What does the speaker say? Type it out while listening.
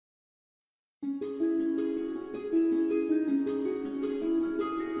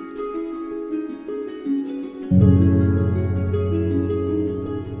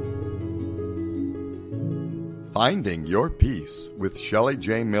Finding Your Peace with Shelley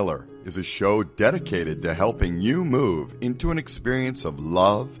J. Miller is a show dedicated to helping you move into an experience of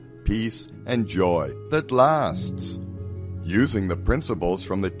love, peace, and joy that lasts. Using the principles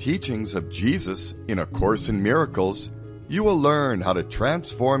from the teachings of Jesus in A Course in Miracles, you will learn how to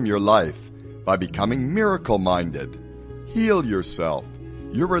transform your life by becoming miracle-minded. Heal yourself,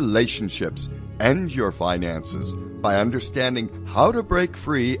 your relationships, and your finances by understanding how to break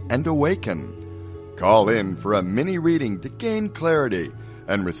free and awaken. Call in for a mini reading to gain clarity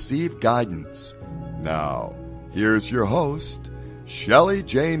and receive guidance. Now, here's your host, Shelley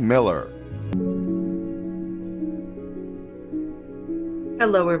J. Miller.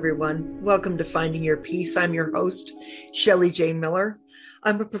 Hello, everyone. Welcome to Finding Your Peace. I'm your host, Shelley J. Miller.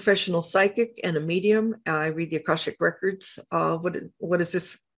 I'm a professional psychic and a medium. I read the Akashic Records. What is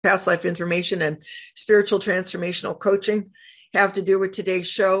this? Past life information and spiritual transformational coaching have to do with today's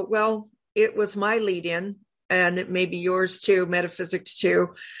show? Well, it was my lead-in, and it may be yours too, metaphysics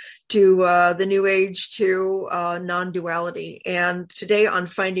too, to the New Age, to non-duality. And today on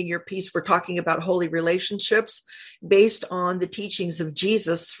Finding Your Peace, we're talking about holy relationships based on the teachings of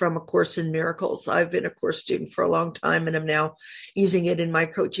Jesus from A Course in Miracles. I've been a course student for a long time, and I'm now using it in my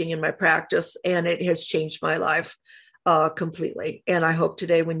coaching and my practice, and it has changed my life completely. And I hope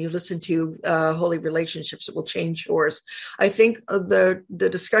today when you listen to holy relationships, it will change yours. I think the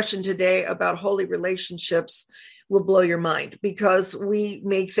discussion today about holy relationships will blow your mind, because we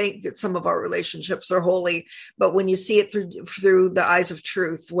may think that some of our relationships are holy, but when you see it through the eyes of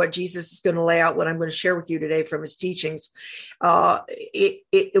truth, what Jesus is going to lay out, what I'm going to share with you today from his teachings, it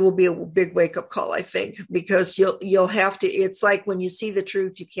will be a big wake up call, I think, because you'll have to. It's like when you see the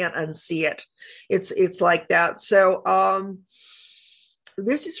truth, you can't unsee it. It's like that. So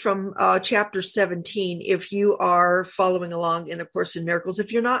this is from chapter 17. If you are following along in the Course in Miracles,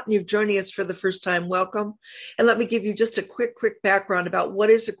 if you're not and you're joining us for the first time, welcome. And let me give you just a quick background about what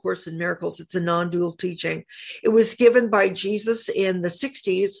is A Course in Miracles. It's a non-dual teaching. It was given by Jesus in the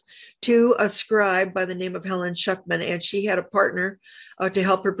 60s to a scribe by the name of Helen Schucman, and she had a partner to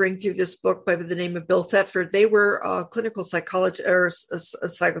help her bring through this book by the name of Bill Thetford. They were clinical psychologists or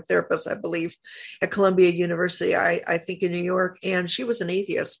psychotherapists, I believe, at Columbia University, I think in New York. And she was an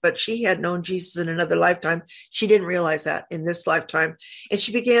atheist, but she had known Jesus in another lifetime. She didn't realize that in this lifetime. And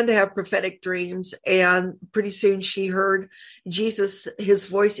she began to have prophetic dreams. And pretty soon she heard Jesus, his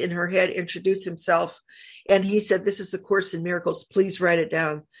voice in her head, introduce himself. And he said, "This is A Course in Miracles. Please write it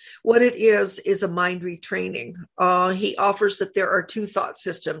down." What it is a mind retraining. He offers that there are two thought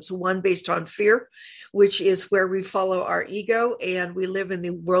systems, one based on fear, which is where we follow our ego and we live in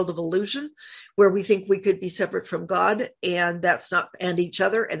the world of illusion, where we think we could be separate from God and each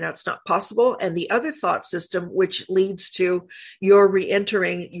other, and that's not possible. And the other thought system, which leads to your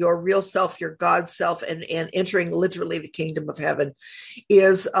re-entering your real self, your God self, and entering literally the kingdom of heaven,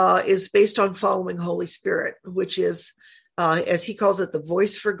 is based on following Holy Spirit, which is, as he calls it, the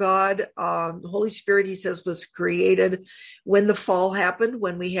voice for God. Holy Spirit, he says, was created when the fall happened,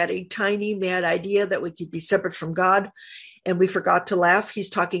 when we had a tiny mad idea that we could be separate from God, and we forgot to laugh. He's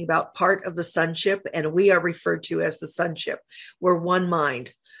talking about part of the sonship, and we are referred to as the sonship. We're one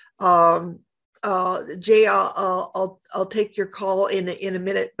mind. Jay, I'll take your call in a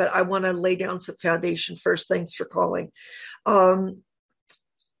minute, but I want to lay down some foundation first. Thanks for calling.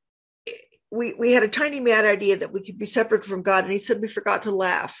 We had a tiny mad idea that we could be separate from God, and he said we forgot to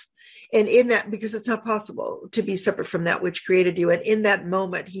laugh. And in that, because it's not possible to be separate from that which created you. And in that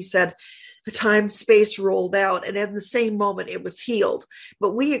moment, he said, the time space rolled out, and in the same moment it was healed.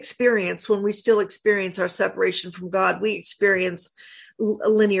 But we experience, when we still experience our separation from God, we experience a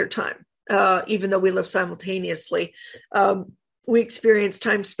linear time, even though we live simultaneously. We experience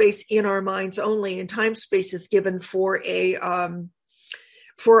time space in our minds only, and time space is given for a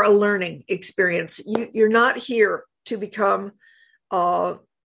learning experience. You're not here to become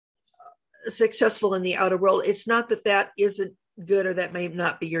successful in the outer world. It's not that isn't good, or that may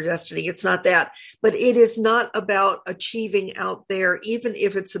not be your destiny. It's not that, but it is not about achieving out there, even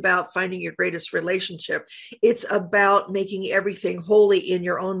if it's about finding your greatest relationship. It's about making everything holy in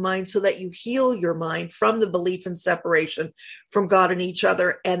your own mind, so that you heal your mind from the belief in separation from God and each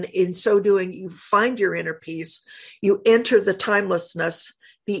other. And in so doing, you find your inner peace. You enter the timelessness,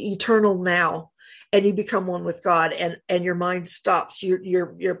 the eternal now, and you become one with God, and your mind stops. You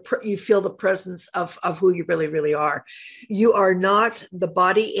feel the presence of who you really, really are. You are not the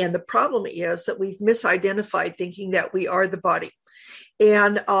body. And the problem is that we've misidentified, thinking that we are the body.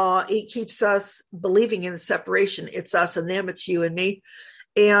 And it keeps us believing in the separation. It's us and them, it's you and me.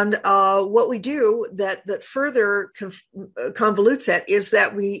 And what we do that further convolutes that is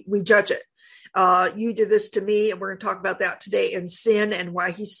that we judge it. You did this to me, and we're going to talk about that today in sin, and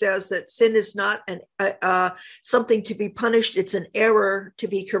why he says that sin is not something to be punished. It's an error to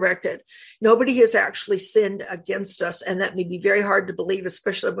be corrected. Nobody has actually sinned against us, and that may be very hard to believe,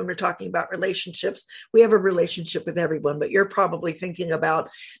 especially when we're talking about relationships. We have a relationship with everyone, but you're probably thinking about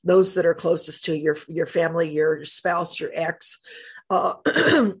those that are closest to your family, your spouse, your ex.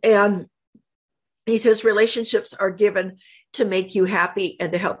 And he says relationships are given to make you happy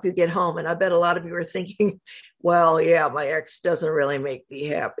and to help you get home. And I bet a lot of you are thinking, well, yeah, my ex doesn't really make me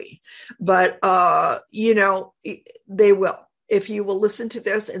happy. But, they will. If you will listen to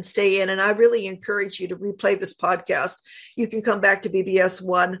this and stay in, and I really encourage you to replay this podcast. You can come back to BBS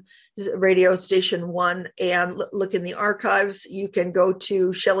One, radio station one, and look in the archives. You can go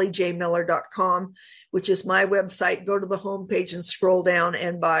to ShellyJMiller.com, which is my website. Go to the homepage and scroll down,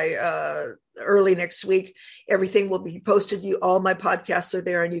 and by early next week, everything will be posted. All my podcasts are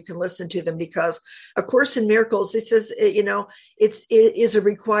there, and you can listen to them, because A Course in Miracles, it says, it is a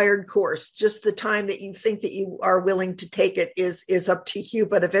required course. Just the time that you think that you are willing to take it is up to you.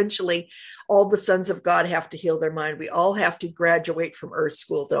 But eventually, all the sons of God have to heal their mind. We all have to graduate from earth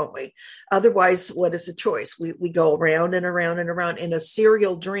school, don't we? Otherwise, what is the choice? We go around and around and around in a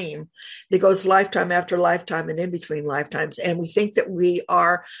serial dream that goes lifetime after lifetime and in between lifetimes. And we think that we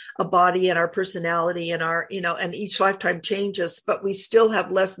are a body and our personality and and each lifetime changes, but we still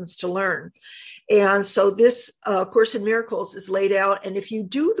have lessons to learn. And so this Course in Miracles is laid out. And if you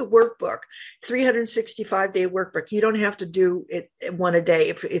do the workbook, 365-day workbook, you don't have to do it one a day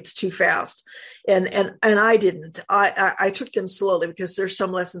if it's too fast. And I didn't. I took them slowly, because there's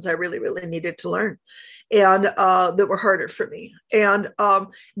some lessons I really, really needed to learn, and that were harder for me. And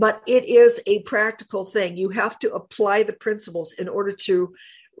but it is a practical thing. You have to apply the principles in order to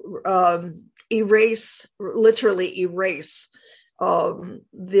literally erase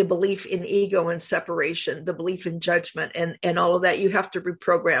the belief in ego and separation, the belief in judgment, and all of that. You have to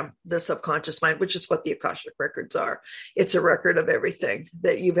reprogram the subconscious mind, which is what the Akashic Records are. It's a record of everything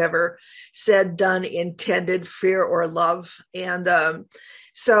that you've ever said, done, intended, fear, or love. And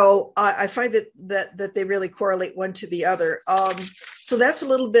so I find that they really correlate one to the other. So that's a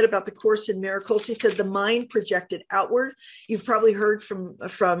little bit about the Course in Miracles. He said the mind projected outward. You've probably heard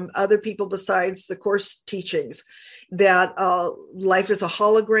from other people besides the Course teachings that life is a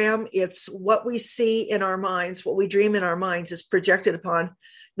hologram. It's what we see in our minds, what we dream in our minds is projected upon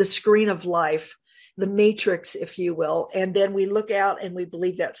the screen of life, the matrix, if you will. And then we look out and we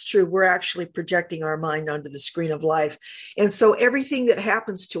believe that's true. We're actually projecting our mind onto the screen of life. And so everything that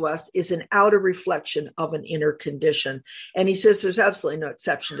happens to us is an outer reflection of an inner condition. And he says there's absolutely no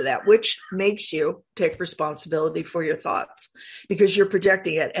exception to that, which makes you take responsibility for your thoughts, because you're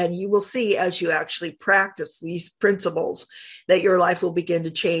projecting it. And you will see, as you actually practice these principles, that your life will begin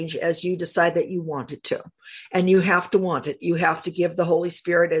to change as you decide that you want it to. And you have to want it. You have to give the Holy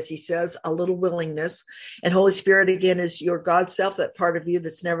Spirit, as he says, a little willingness. And Holy Spirit, again, is your God self, that part of you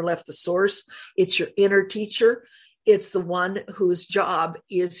that's never left the source. It's your inner teacher. It's the one whose job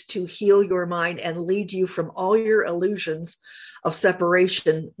is to heal your mind and lead you from all your illusions of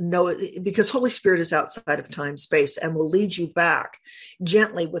separation. No, because Holy Spirit is outside of time, space, and will lead you back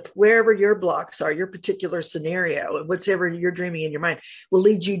gently with wherever your blocks are, your particular scenario, whatever you're dreaming in your mind, will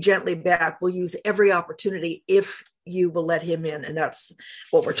lead you gently back. Will use every opportunity if you will let him in. And that's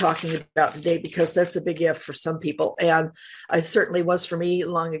what we're talking about today, because that's a big gift for some people. And I certainly was for me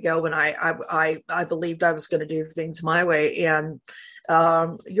long ago when I believed I was going to do things my way. And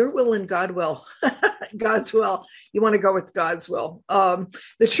your will and God will, God's will. You want to go with God's will.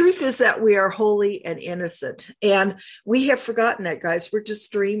 The truth is that we are holy and innocent. And we have forgotten that, guys. We're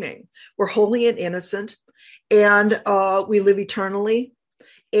just dreaming. We're holy and innocent. And we live eternally.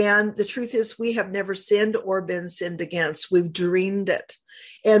 And the truth is we have never sinned or been sinned against. We've dreamed it.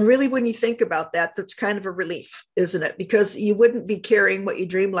 And really, when you think about that, that's kind of a relief, isn't it? Because you wouldn't be carrying what you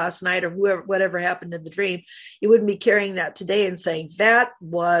dreamed last night or whatever happened in the dream. You wouldn't be carrying that today and saying, that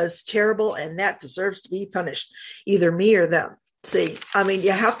was terrible and that deserves to be punished, either me or them. See, I mean,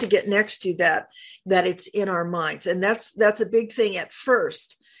 you have to get next to that it's in our minds. And that's a big thing at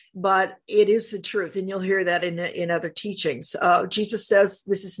first. But it is the truth. And you'll hear that in other teachings. Jesus says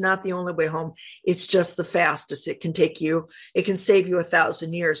this is not the only way home. It's just the fastest. It can save you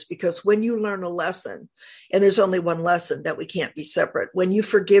 1,000 years, because when you learn a lesson, and there's only one lesson, that we can't be separate. When you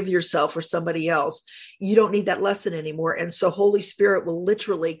forgive yourself or somebody else, you don't need that lesson anymore. And so Holy Spirit will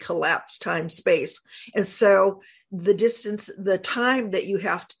literally collapse time, space. And so the distance, the time that you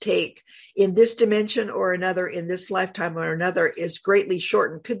have to take in this dimension or another, in this lifetime or another, is greatly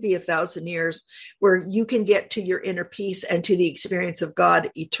shortened, could be 1,000 years, where you can get to your inner peace and to the experience of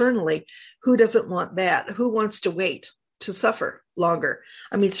God eternally. Who doesn't want that? Who wants to wait to suffer longer?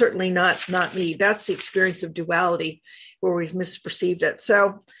 I mean, certainly not me. That's the experience of duality where we've misperceived it.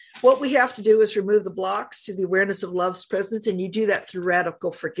 So what we have to do is remove the blocks to the awareness of love's presence, and you do that through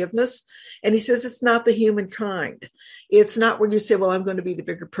radical forgiveness. And he says it's not the humankind. It's not where you say, well, I'm going to be the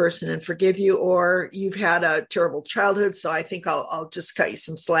bigger person and forgive you, or you've had a terrible childhood, so I think I'll just cut you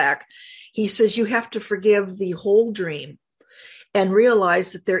some slack. He says you have to forgive the whole dream and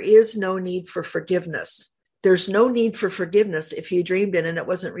realize that there is no need for forgiveness. There's no need for forgiveness if you dreamed it and it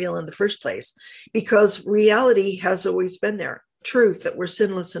wasn't real in the first place, because reality has always been there. Truth, that we're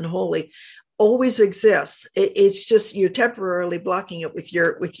sinless and holy, always exists. It's just you're temporarily blocking it with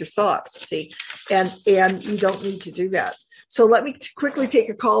your thoughts. See, and you don't need to do that. So let me quickly take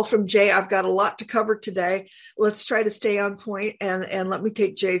a call from Jay. I've got a lot to cover today. Let's try to stay on point, and let me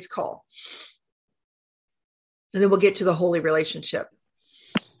take Jay's call, and then we'll get to the holy relationship.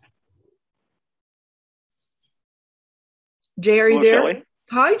 Jay, are you there? Shelley.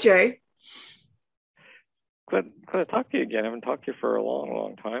 Hi, Jay. Glad to talk to you again. I haven't talked to you for a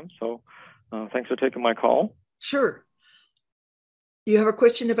long time. So thanks for taking my call. Sure. Do you have a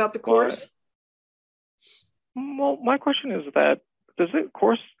question about the course? Well, my question is that does it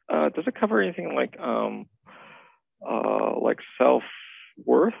cover anything like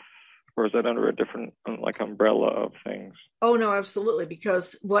self-worth, or is that under a different umbrella of things? Oh no, absolutely.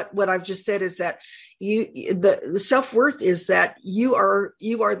 Because what I've just said is that the self-worth is that you are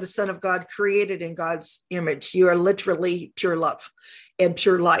the Son of God, created in God's image. You are literally pure love and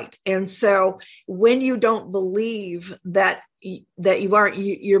pure light. And so when you don't believe that you aren't,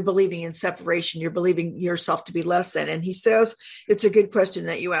 you're believing in separation, you're believing yourself to be less than. And he says, it's a good question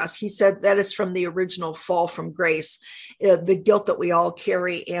that you asked. He said that is from the original fall from grace, the guilt that we all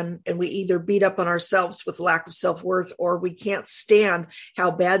carry. And we either beat up on ourselves with lack of self-worth, or we can't stand how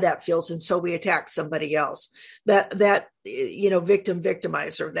bad that feels. And so we attack somebody else, that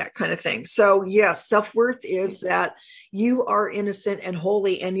victimizer, that kind of thing. So yes, self-worth is that you are innocent and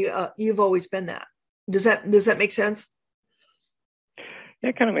holy, and you've always been that. Does that make sense? Yeah,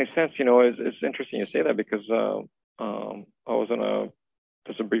 it kind of makes sense. It's interesting you say that, because I was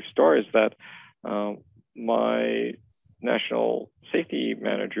just a brief story is that my national safety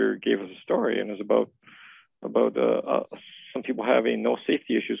manager gave us a story, and it's about some people having no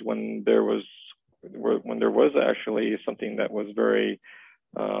safety issues when there was actually something that was very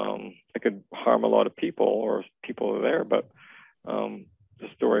that could harm a lot of people, or people are there. But the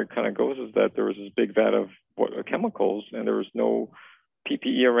story kind of goes is that there was this big vat of chemicals, and there was no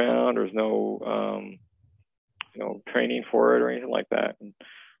PPE around. There's no training for it or anything like that. And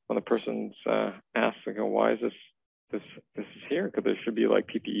when the person's asked, why is this is here? Because there should be like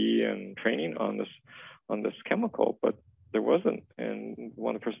PPE and training on this chemical, but there wasn't. And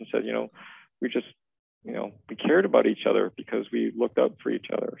one of the person said, we just we cared about each other because we looked out for each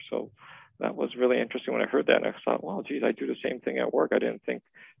other. So that was really interesting when I heard that, and I thought, well, geez, I do the same thing at work. I didn't think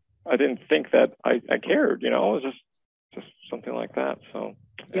that I cared. It was just something like that. So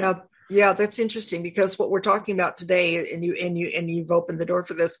yeah, that's interesting, because what we're talking about today, and you've opened the door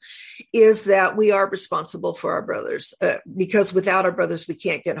for this, is that we are responsible for our brothers, because without our brothers we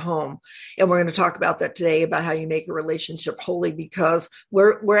can't get home. And we're going to talk about that today, about how you make a relationship holy, because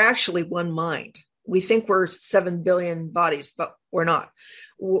we're actually one mind. We think we're 7 billion bodies, but we're not.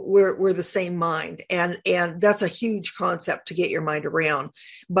 We're the same mind, and that's a huge concept to get your mind around.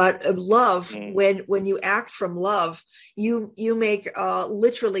 But love, when you act from love, you make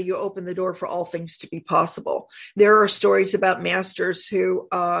literally, you open the door for all things to be possible. There are stories about masters who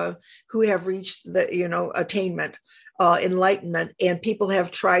have reached the attainment, enlightenment, and people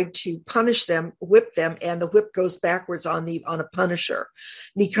have tried to punish them, whip them, and the whip goes backwards on a punisher,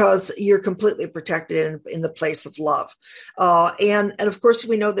 because you're completely protected in the place of love. And of course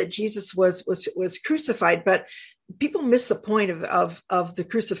we know that Jesus was crucified, but people miss the point of the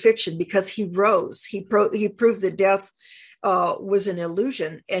crucifixion, because he rose. He proved that death was an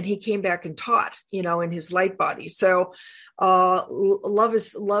illusion, and he came back and taught, in his light body. So love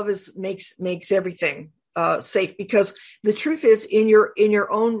makes everything safe, because the truth is, in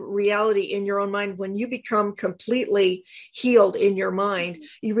your own reality, in your own mind, when you become completely healed in your mind,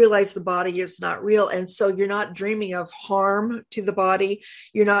 you realize the body is not real, and so you're not dreaming of harm to the body.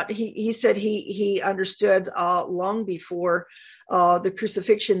 You're not. He said he understood long before the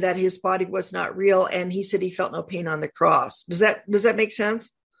crucifixion that his body was not real, and he said he felt no pain on the cross. Does that make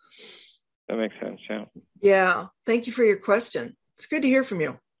sense? That makes sense. Yeah. Yeah. Thank you for your question. It's good to hear from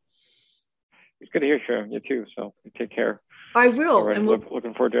you. It's good to hear from you too. So you take care. I will. And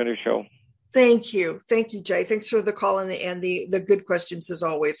looking forward to a new show. Thank you. Thank you, Jay. Thanks for the call and the good questions as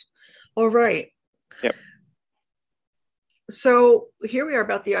always. All right. Yep. So here we are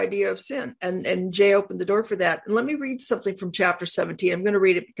about the idea of sin, and Jay opened the door for that. And let me read something from chapter 17. I'm going to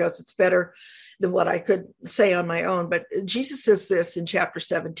read it because it's better than what I could say on my own. But Jesus says this in chapter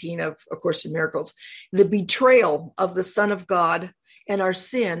 17 of Course in Miracles: the betrayal of the Son of God and our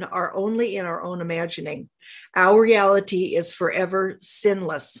sin are only in our own imagining. Our reality is forever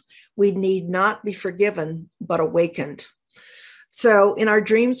sinless. We need not be forgiven, but awakened. So in our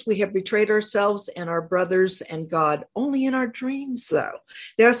dreams, we have betrayed ourselves and our brothers and God. Only in our dreams, though.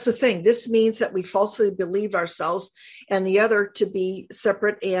 That's the thing. This means that we falsely believe ourselves and the other to be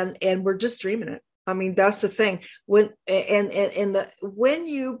separate, and we're just dreaming it. I mean, that's the thing. When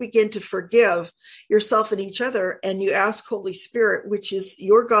you begin to forgive yourself and each other, and you ask Holy Spirit, which is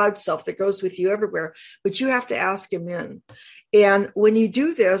your God self that goes with you everywhere, but you have to ask him in. And when you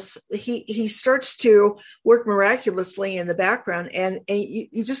do this, he starts to work miraculously in the background, and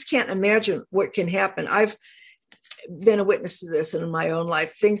you just can't imagine what can happen. I've been a witness to this in my own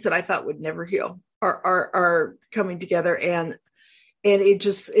life. Things that I thought would never heal are coming together, and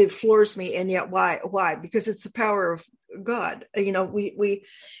it floors me. And yet why? Because it's the power of God. You know, we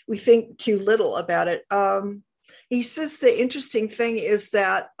think too little about it. He says the interesting thing is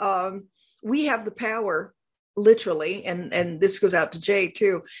that we have the power, literally, and this goes out to Jay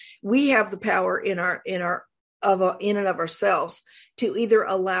too. We have the power in and of ourselves to either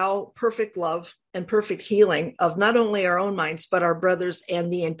allow perfect love and perfect healing of not only our own minds, but our brothers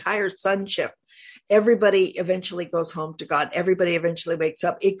and the entire sonship. Everybody eventually goes home to God. Everybody eventually wakes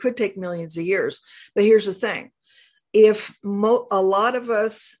up. It could take millions of years. But here's the thing. If a lot of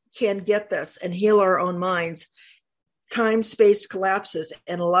us can get this and heal our own minds, time, space collapses,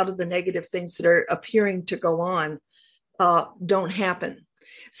 and a lot of the negative things that are appearing to go on don't happen.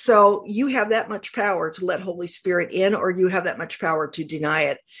 So you have that much power to let Holy Spirit in, or you have that much power to deny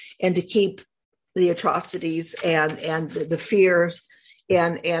it and to keep the atrocities and the fears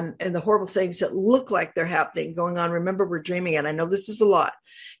and the horrible things that look like they're happening going on. Remember, we're dreaming, and I know this is a lot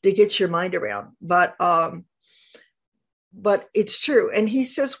to get your mind around, but it's true. And he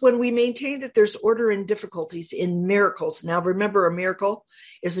says, when we maintain that there's order in difficulties in miracles. Now, remember, a miracle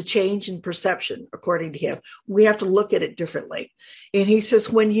is a change in perception, according to him. We have to look at it differently. And he says,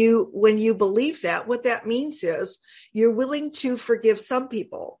 when you believe that, what that means is you're willing to forgive some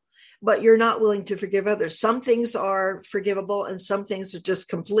people, but you're not willing to forgive others. Some things are forgivable and some things are just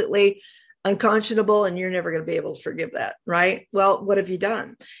completely unconscionable, and you're never going to be able to forgive that, right? Well, what have you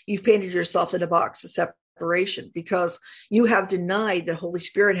done? You've painted yourself in a box of separation because you have denied that Holy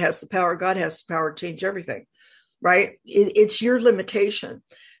Spirit has the power, God has the power to change everything, right? It's your limitation.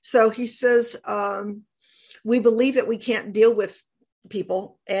 So he says, we believe that we can't deal with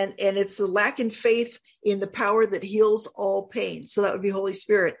people, and it's the lack in faith in the power that heals all pain. So that would be Holy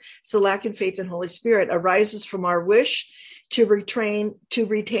Spirit. So lack in faith in Holy Spirit arises from our wish to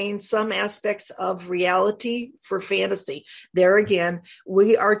retain some aspects of reality for fantasy. There again,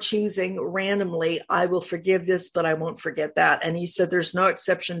 we are choosing randomly, I will forgive this, but I won't forget that. And he said there's no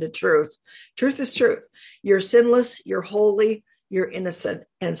exception to truth. Truth is truth. You're sinless, you're holy, you're innocent,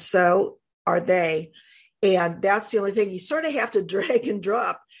 and so are they. And that's the only thing. You sort of have to drag and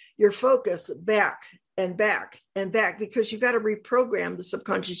drop your focus back and back and back, because you got to reprogram the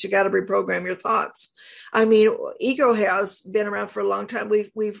subconscious. You got to reprogram your thoughts. I mean, ego has been around for a long time.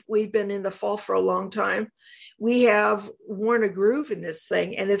 We've been in the fall for a long time. We have worn a groove in this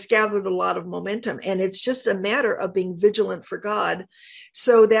thing, and it's gathered a lot of momentum. And it's just a matter of being vigilant for God,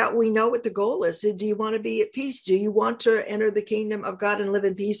 so that we know what the goal is. Do you want to be at peace? Do you want to enter the kingdom of God and live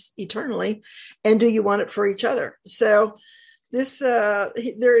in peace eternally? And do you want it for each other? So this,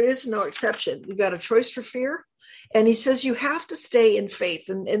 there is no exception. You got a choice for fear. And he says you have to stay in faith.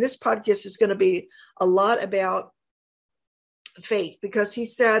 And this podcast is going to be a lot about faith, because he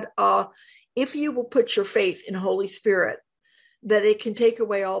said, if you will put your faith in Holy Spirit, that it can take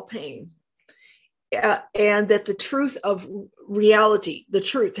away all pain. And that the truth of reality, the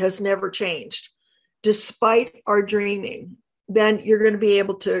truth has never changed, despite our dreaming, then you're going to be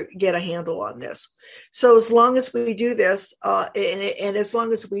able to get a handle on this. So as long as we do this, and as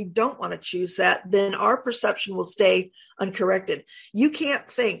long as we don't want to choose that, then our perception will stay uncorrected. You can't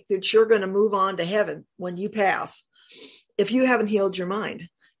think that you're going to move on to heaven when you pass if you haven't healed your mind.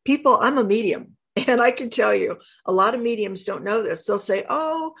 People, I'm a medium, and I can tell you, a lot of mediums don't know this. They'll say,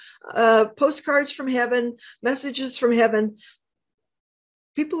 postcards from heaven, messages from heaven.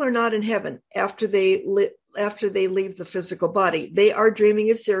 People are not in heaven after they leave the physical body. They are dreaming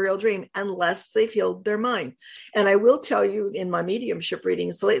a serial dream unless they've healed their mind. And I will tell you, in my mediumship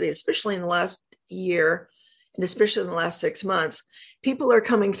readings lately, especially in the last year, and especially in the last 6 months, people are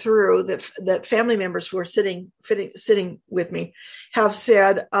coming through that family members who are sitting with me have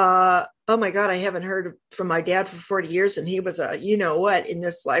said, oh my God, I haven't heard from my dad for 40 years. And he was a, you know what, in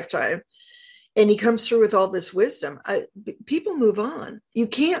this lifetime. And he comes through with all this wisdom. People move on. You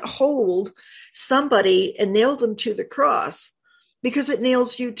can't hold somebody and nail them to the cross, because it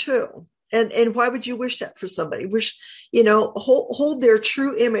nails you too. And why would you wish that for somebody? Wish, hold their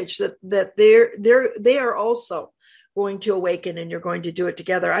true image that they are also going to awaken, and you're going to do it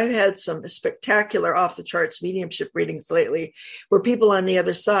together. I've had some spectacular off the charts mediumship readings lately where people on the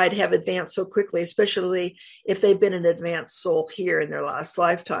other side have advanced so quickly, especially if they've been an advanced soul here in their last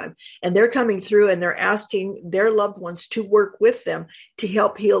lifetime. And they're coming through and they're asking their loved ones to work with them to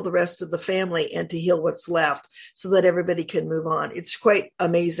help heal the rest of the family and to heal what's left so that everybody can move on. It's quite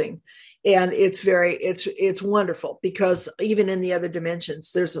amazing. And it's wonderful, because even in the other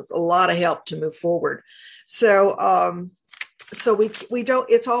dimensions, there's a lot of help to move forward. So we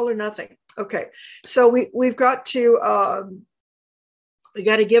don't, it's all or nothing. Okay. So we've got to, we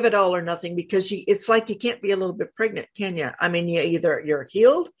got to give it all or nothing, because it's like you can't be a little bit pregnant, can you? I mean, either you're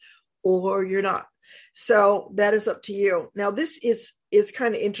healed or you're not. So that is up to you. Now, this is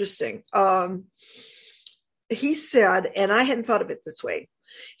kind of interesting. He said, and I hadn't thought of it this way.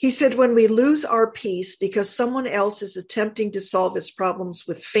 He said, when we lose our peace because someone else is attempting to solve his problems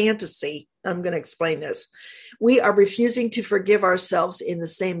with fantasy, I'm going to explain this, we are refusing to forgive ourselves in the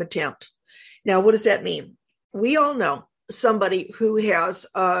same attempt. Now, what does that mean? We all know somebody who has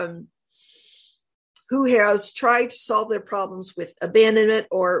tried to solve their problems with abandonment,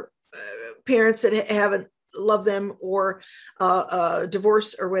 or parents that haven't loved them, or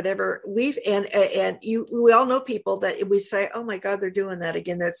divorce or whatever. We all know people that we say, oh my God, they're doing that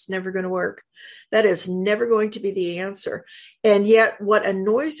again. That's never going to work. That is never going to be the answer. And yet what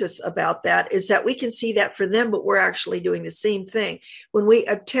annoys us about that is that we can see that for them, but we're actually doing the same thing. When we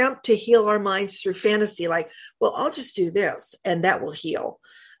attempt to heal our minds through fantasy, like, well, I'll just do this and that will heal.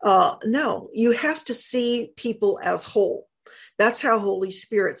 No, you have to see people as whole. That's how Holy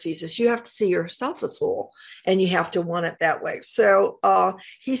Spirit sees us. You have to see yourself as whole, and you have to want it that way. So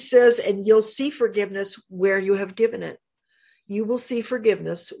he says, and you'll see forgiveness where you have given it. You will see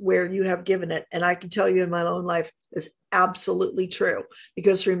forgiveness where you have given it. And I can tell you in my own life, is absolutely true.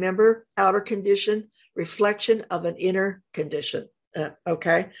 Because remember, outer condition, reflection of an inner condition.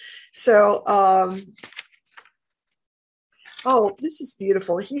 Okay. So, this is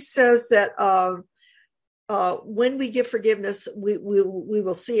beautiful. He says that when we give forgiveness, we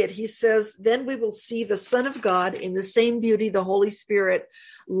will see it. He says, then we will see the Son of God in the same beauty the Holy Spirit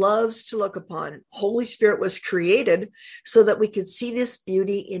loves to look upon. Holy Spirit was created so that we could see this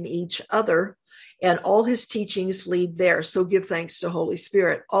beauty in each other, and all his teachings lead there. So give thanks to Holy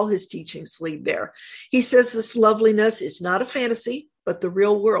Spirit. All his teachings lead there. He says this loveliness is not a fantasy, but the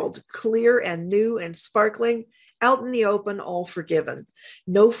real world, clear and new and sparkling, out in the open, all forgiven.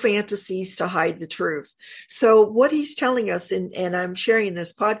 No fantasies to hide the truth. So what he's telling us, and I'm sharing in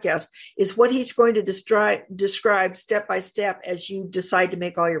this podcast, is what he's going to describe step by step as you decide to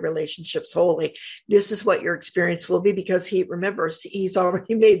make all your relationships holy. This is what your experience will be, because he remembers he's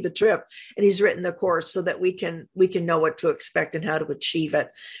already made the trip and he's written the course so that we can know what to expect and how to achieve it,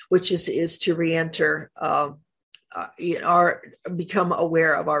 which is to re-enter become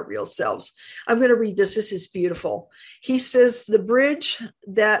aware of our real selves. I'm going to read this. This is beautiful. He says, the bridge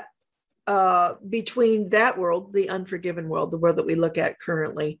that between that world, the unforgiven world, the world that we look at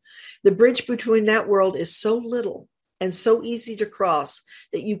currently, the bridge between that world is so little and so easy to cross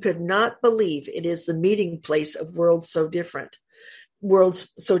that you could not believe it is the meeting place of worlds so different.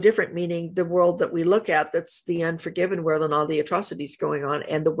 Worlds so different, meaning the world that we look at, that's the unforgiven world and all the atrocities going on,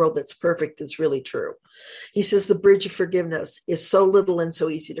 and the world that's perfect is really true. He says the bridge of forgiveness is so little and so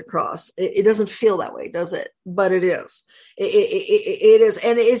easy to cross. It doesn't feel that way, does it? But it is. It is.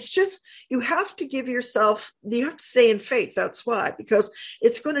 And it's just, you have to give yourself, you have to stay in faith. That's why, because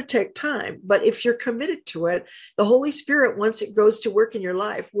it's going to take time. But if you're committed to it, the Holy Spirit, once it goes to work in your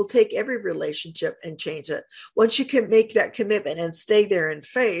life, will take every relationship and change it. Once you can make that commitment and stay there in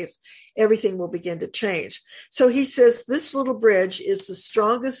faith, everything will begin to change. So he says this little bridge is the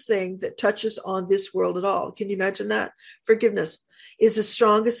strongest thing that touches on this world at all. Can you imagine that? Forgiveness is the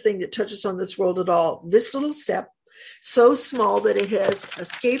strongest thing that touches on this world at all. This little step, so small that it has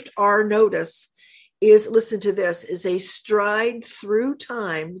escaped our notice, is, listen to this, is a stride through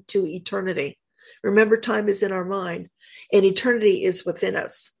time to eternity. Remember, time is in our mind. and eternity is within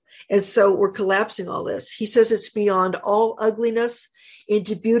us. And so we're collapsing all this. He says it's beyond all ugliness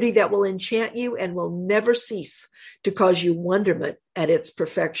into beauty that will enchant you and will never cease to cause you wonderment at its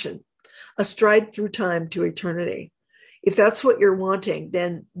perfection. A stride through time to eternity. If that's what you're wanting,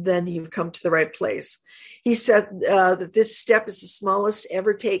 then you've come to the right place. He said that this step is the smallest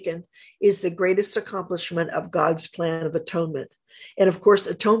ever taken, is the greatest accomplishment of God's plan of atonement. And of course,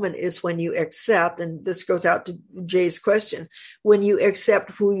 atonement is when you accept, and this goes out to Jay's question, when you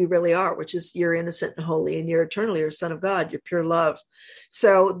accept who you really are, which is you're innocent and holy and you're eternally a son of God, you're pure love.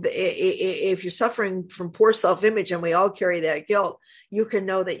 So if you're suffering from poor self-image, and we all carry that guilt, you can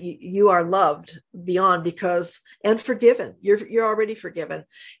know that you are loved beyond and forgiven. You're already forgiven.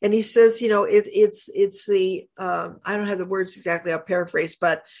 And he says, it's the, I don't have the words exactly, I'll paraphrase,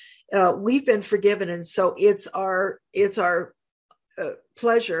 but we've been forgiven. And so it's our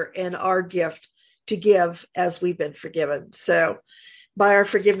pleasure and our gift to give as we've been forgiven. So by our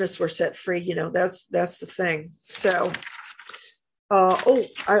forgiveness, we're set free. That's the thing. So,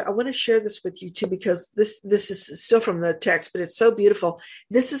 I want to share this with you too, because this is still from the text, but it's so beautiful.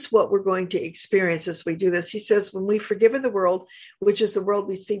 This is what we're going to experience as we do this. He says, when we've forgiven the world, which is the world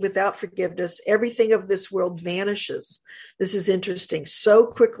we see without forgiveness, everything of this world vanishes. This is interesting. So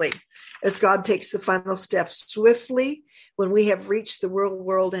quickly as God takes the final step, swiftly when we have reached the real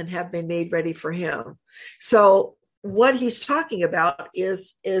world and have been made ready for him. So what he's talking about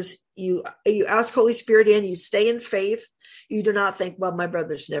is you ask Holy Spirit in, you stay in faith. You do not think, well, my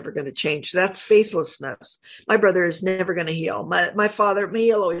brother's never going to change. That's faithlessness. My brother is never going to heal. My father,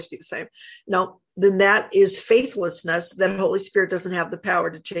 he'll always be the same. No, then that is faithlessness, that Holy Spirit doesn't have the power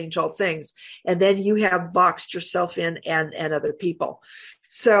to change all things. And then you have boxed yourself in and other people.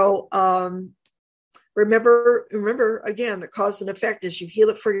 So remember again, the cause and effect is you heal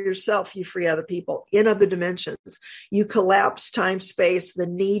it for yourself, you free other people in other dimensions. You collapse time, space, the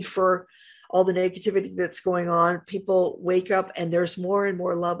need for all the negativity that's going on. People wake up and there's more and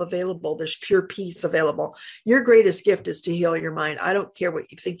more love available. There's pure peace available. Your greatest gift is to heal your mind. I don't care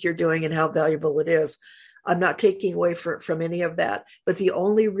what you think you're doing and how valuable it is. I'm not taking away from any of that. But the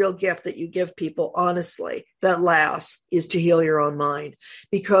only real gift that you give people, honestly, that lasts is to heal your own mind.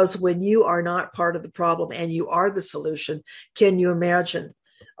 Because when you are not part of the problem and you are the solution, can you imagine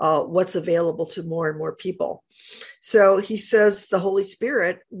what's available to more and more people? So he says the Holy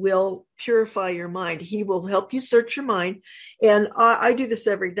Spirit will purify your mind. He will help you search your mind. And I do this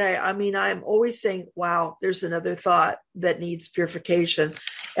every day. I mean, I'm always saying, wow, there's another thought that needs purification.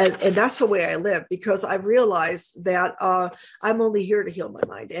 And that's the way I live, because I've realized that I'm only here to heal my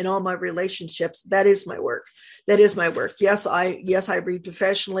mind and all my relationships. That is my work. That is my work. Yes, I read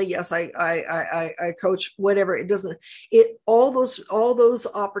professionally. Yes, I coach, whatever. All those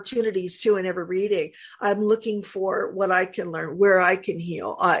opportunities too, in every reading, I'm looking for what I can learn, where I can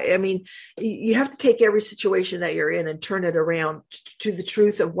heal. I mean, you have to take every situation that you're in and turn it around to the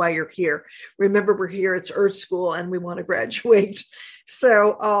truth of why you're here. Remember, we're here, it's Earth School, and we want to graduate.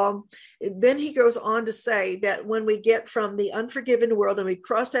 So then he goes on to say that when we get from the unforgiven world and we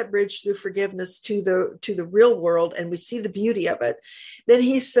cross that bridge through forgiveness to the real world and we see the beauty of it, then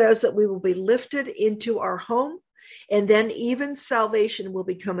he says that we will be lifted into our home, and then even salvation will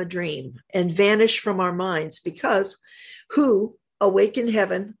become a dream and vanish from our minds, because who awake in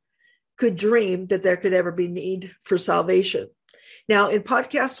heaven could dream that there could ever be need for salvation? Now, in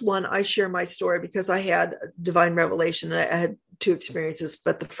podcast 1, I share my story because I had divine revelation. I had 2 experiences,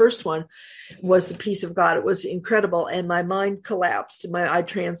 but the first one was the peace of God. It was incredible, and my mind collapsed. I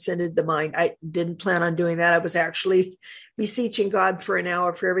transcended the mind. I didn't plan on doing that. I was actually beseeching God for an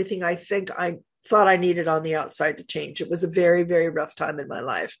hour for everything I thought I needed on the outside to change. It was a very, very rough time in my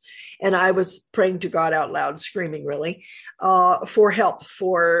life. And I was praying to God out loud, screaming really, for help,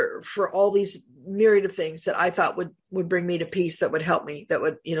 for all these myriad of things that I thought would bring me to peace, that would help me, that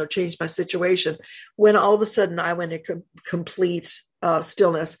would, change my situation. When all of a sudden I went into complete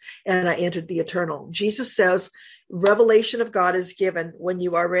stillness and I entered the eternal. Jesus says, revelation of God is given when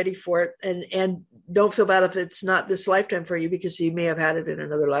you are ready for it. And don't feel bad if it's not this lifetime for you, because you may have had it in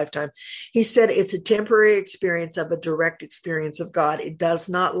another lifetime. He said it's a temporary experience of a direct experience of God. It does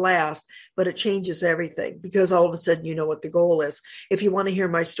not last, but it changes everything, because all of a sudden you know what the goal is. If you want to hear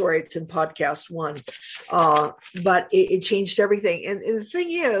my story, it's in podcast 1. But it changed everything. And the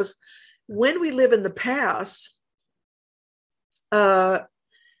thing is, when we live in the past,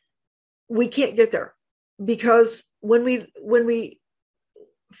 we can't get there. Because when we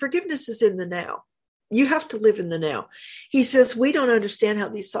forgiveness is in the now. You have to live in the now. He says, we don't understand how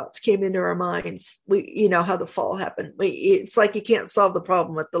these thoughts came into our minds. How the fall happened. It's like you can't solve the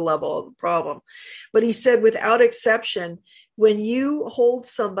problem at the level of the problem. But he said, without exception, when you hold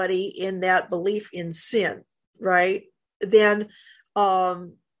somebody in that belief in sin, right, then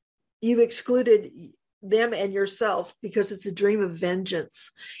you've excluded them and yourself, because it's a dream of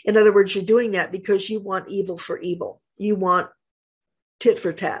vengeance. In other words, you're doing that because you want evil for evil. You want tit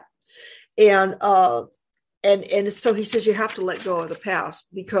for tat. And so he says you have to let go of the past,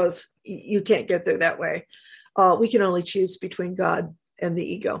 because you can't get there that way. We can only choose between God and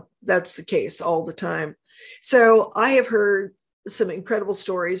the ego. That's the case all the time. So I have heard some incredible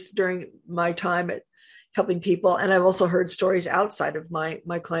stories during my time at helping people, and I've also heard stories outside of my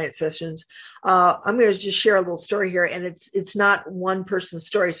client sessions. I'm going to just share a little story here, and it's not one person's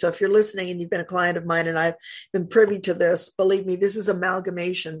story. So if you're listening and you've been a client of mine and I've been privy to this, believe me, this is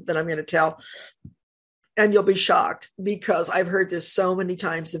amalgamation that I'm going to tell. And you'll be shocked, because I've heard this so many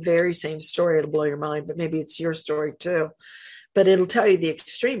times, the very same story. It'll blow your mind, but maybe it's your story too. But it'll tell you the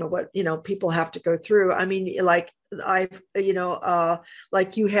extreme of what, people have to go through. I mean, like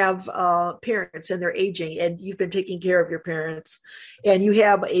like you have parents and they're aging, and you've been taking care of your parents, and you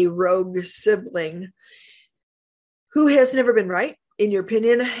have a rogue sibling who has never been right, in your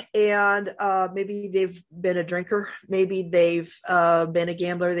opinion, and maybe they've been a drinker, maybe they've been a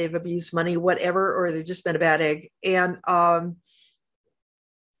gambler, they've abused money, whatever, or they've just been a bad egg, and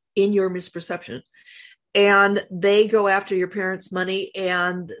in your misperception. And they go after your parents' money,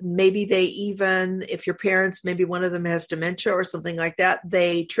 and maybe they even, if your parents, maybe one of them has dementia or something like that,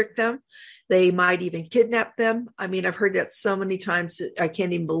 they trick them. They might even kidnap them. I mean, I've heard that so many times. I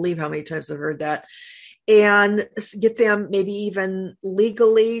can't even believe how many times I've heard that. And get them maybe even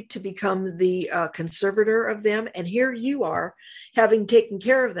legally to become the conservator of them. And here you are, having taken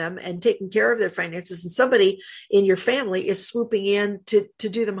care of them and taken care of their finances, and somebody in your family is swooping in to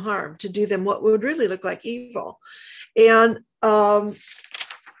do them harm, to do them what would really look like evil. And,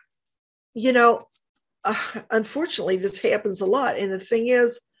 unfortunately, this happens a lot. And the thing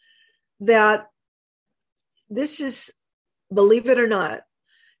is that this is, believe it or not,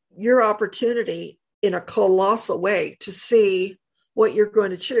 your opportunity in a colossal way to see what you're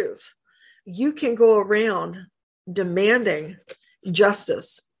going to choose. You can go around demanding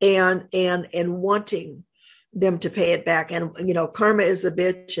justice and wanting them to pay it back. And, karma is a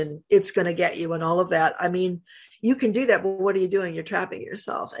bitch and it's going to get you and all of that. I mean, you can do that, but what are you doing? You're trapping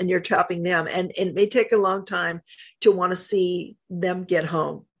yourself and you're trapping them. And it may take a long time to want to see them get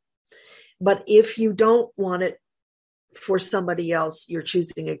home. But if you don't want it for somebody else, you're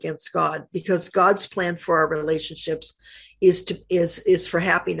choosing against God, because God's plan for our relationships is for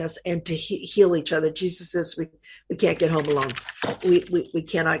happiness and to heal each other. Jesus says we can't get home alone. We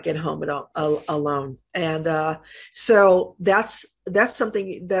cannot get home alone. And so that's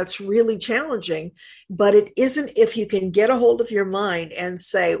something that's really challenging, but it isn't if you can get a hold of your mind and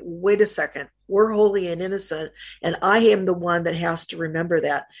say, wait a second, we're holy and innocent, and I am the one that has to remember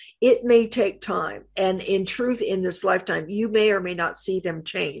that. It may take time. And in truth, in this lifetime, you may or may not see them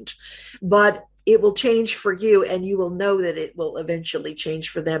change, but it will change for you, and you will know that it will eventually change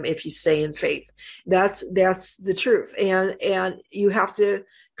for them if you stay in faith. That's the truth. And you have to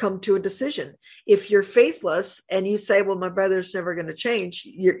come to a decision. If you're faithless and you say, well, my brother's never going to change,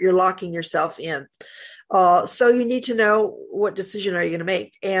 you're locking yourself in. So you need to know, what decision are you going to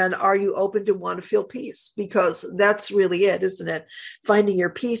make? And are you open to want to feel peace? Because that's really it, isn't it? Finding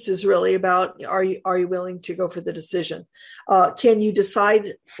your peace is really about, are you willing to go for the decision? Can you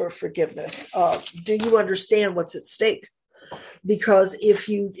decide for forgiveness? Do you understand what's at stake? Because if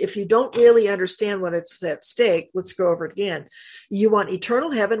you don't really understand what it's at stake, let's go over it again. You want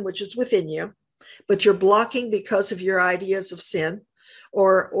eternal heaven, which is within you, but you're blocking because of your ideas of sin,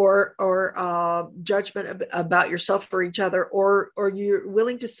 or judgment about yourself or each other, or you're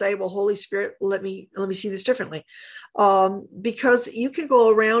willing to say, well, Holy Spirit, let me see this differently. Because you can go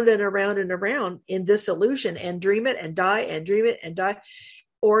around and around and around in this illusion and dream it and die and dream it and die.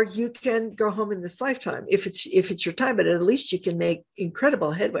 Or you can go home in this lifetime if it's your time, but at least you can make incredible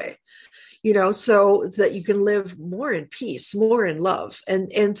headway, so that you can live more in peace, more in love.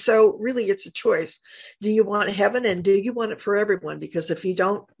 And so really it's a choice. Do you want heaven, and do you want it for everyone? Because if you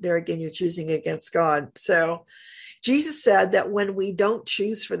don't, there again, you're choosing against God. So Jesus said that when we don't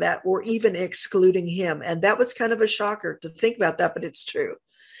choose for that, we're even excluding him. And that was kind of a shocker to think about that, but it's true,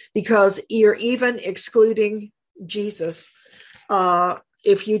 because you're even excluding Jesus,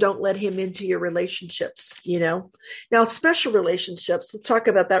 if you don't let him into your relationships, Now, special relationships, let's talk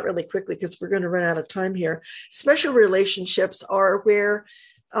about that really quickly, because we're going to run out of time here. Special relationships are where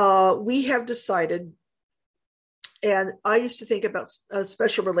we have decided And I used to think about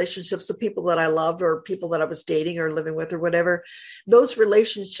special relationships of people that I loved or people that I was dating or living with or whatever. Those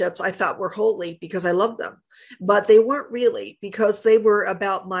relationships I thought were holy because I loved them, but they weren't really, because they were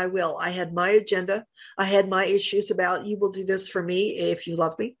about my will. I had my agenda. I had my issues about, you will do this for me if you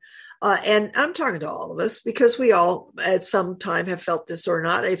love me. And I'm talking to all of us because we all at some time have felt this or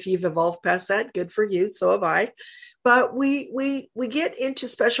not. If you've evolved past that, good for you. So have I. But we get into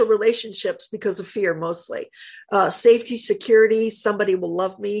special relationships because of fear, mostly. Safety, security, somebody will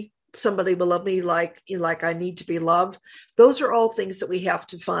love me. Somebody will love me like I need to be loved. Those are all things that we have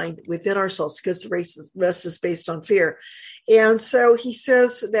to find within ourselves, because the rest is based on fear. And so he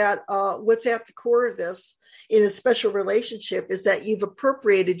says that what's at the core of this in a special relationship is that you've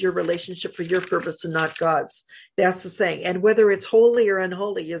appropriated your relationship for your purpose and not God's. That's the thing. And whether it's holy or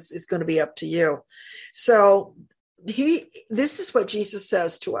unholy is going to be up to you. So this is what Jesus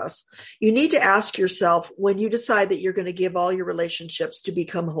says to us. You need to ask yourself, when you decide that you're going to give all your relationships to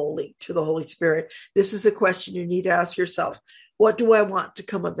become holy to the Holy Spirit, this is a question you need to ask yourself. What do I want to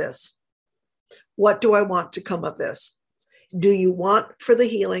come of this? What do I want to come of this? Do you want for the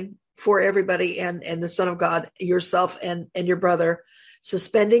healing for everybody and the Son of God, yourself and your brother,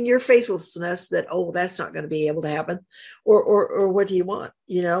 suspending your faithlessness that, oh, that's not going to be able to happen? Or what do you want?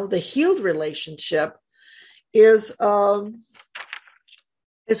 You know, the healed relationship is when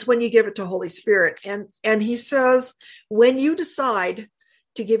you give it to Holy Spirit. And he says, when you decide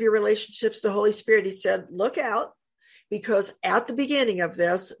to give your relationships to Holy Spirit, he said, look out, because at the beginning of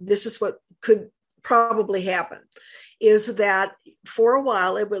this is what could probably happen, is that for a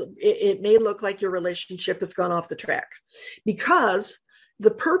while, it may look like your relationship has gone off the track, because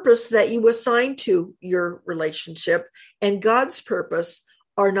the purpose that you assign to your relationship and God's purpose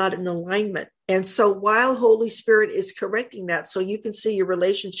are not in alignment. And so while Holy Spirit is correcting that, so you can see your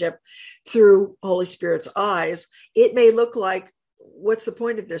relationship through Holy Spirit's eyes, it may look like, what's the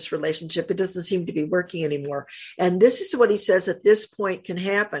point of this relationship? It doesn't seem to be working anymore. And this is what he says at this point can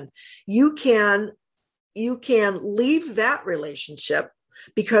happen. You can leave that relationship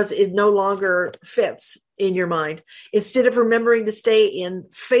because it no longer fits in your mind, instead of remembering to stay in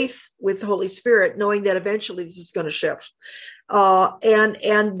faith with the Holy Spirit, knowing that eventually this is going to shift.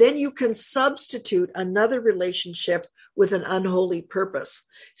 And then you can substitute another relationship with an unholy purpose.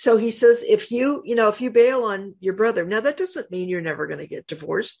 So he says, if you bail on your brother, now that doesn't mean you're never going to get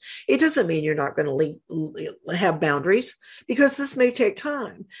divorced. It doesn't mean you're not going to have boundaries, because this may take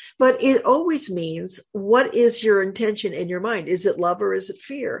time, but it always means, what is your intention in your mind? Is it love or is it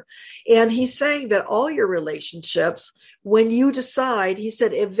fear? And he's saying that all your relationships, when you decide, he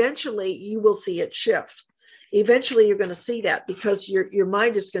said, eventually you will see it shift. Eventually you're going to see that, because your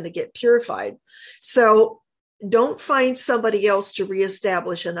mind is going to get purified. So don't find somebody else to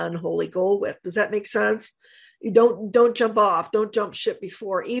reestablish an unholy goal with. Does that make sense? You don't jump off. Don't jump ship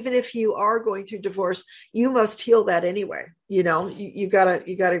before. Even if you are going through divorce, you must heal that anyway. You know, you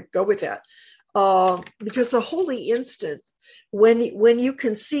gotta go with that. Because the holy instant, when you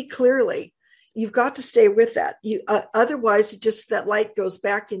can see clearly, you've got to stay with that. Otherwise, that light goes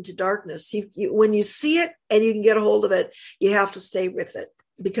back into darkness. When you see it and you can get a hold of it, you have to stay with it.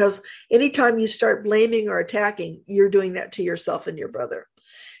 Because anytime you start blaming or attacking, you're doing that to yourself and your brother.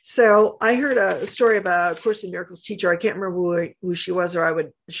 So I heard a story about a Course in Miracles teacher. I can't remember who she was, or I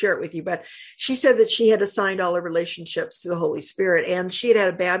would share it with you. But she said that she had assigned all her relationships to the Holy Spirit, and she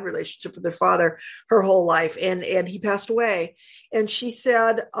had a bad relationship with her father her whole life, and he passed away. And she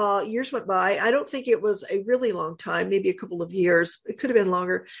said, years went by. I don't think it was a really long time, maybe a couple of years. It could have been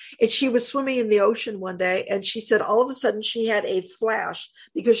longer. And she was swimming in the ocean one day, and she said all of a sudden she had a flash,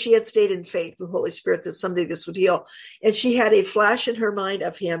 because she had stayed in faith with the Holy Spirit that someday this would heal. And she had a flash in her mind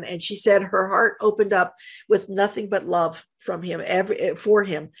of him. And she said her heart opened up with nothing but love from him, for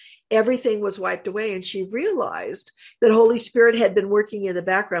him. Everything was wiped away. And she realized that Holy Spirit had been working in the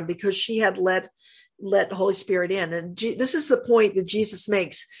background, because she had let Holy Spirit in. And this is the point that Jesus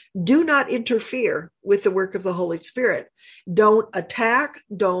makes. Do not interfere with the work of the Holy Spirit. Don't attack.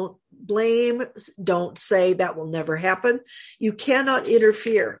 Don't blame. Don't say that will never happen. You cannot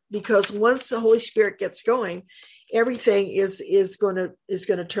interfere, because once the Holy Spirit gets going, everything is going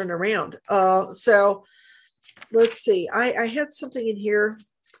to turn around. So let's see. I had something in here.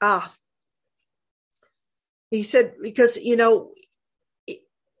 He said, because,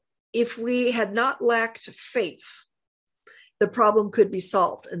 if we had not lacked faith, the problem could be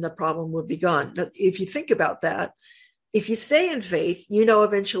solved and the problem would be gone. Now, if you think about that, if you stay in faith,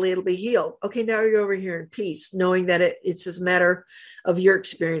 eventually it'll be healed. Okay, now you're over here in peace, knowing that it's just a matter of your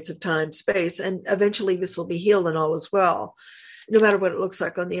experience of time, space, and eventually this will be healed and all is well. no matter what it looks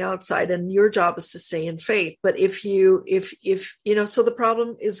like on the outside. And your job is to stay in faith. But if you know, so the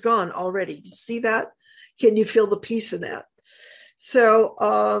problem is gone already. Do you see that? Can you feel the peace in that?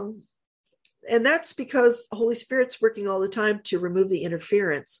 So, and that's because the Holy Spirit's working all the time to remove the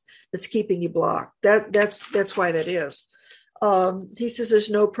interference that's keeping you blocked. That's why that is. He says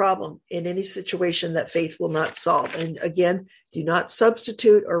there's no problem in any situation that faith will not solve. And again, do not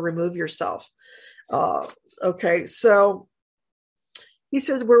substitute or remove yourself. Okay, so he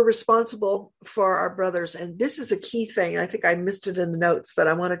says we're responsible for our brothers. And this is a key thing. I think I missed it in the notes, but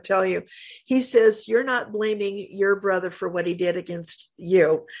I want to tell you. He says you're not blaming your brother for what he did against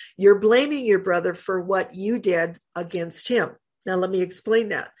you. You're blaming your brother for what you did against him. Now, let me explain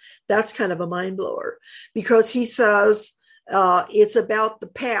that. That's kind of a mind blower, because he says, it's about the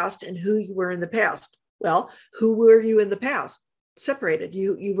past and who you were in the past. Well, who were you in the past? Separated.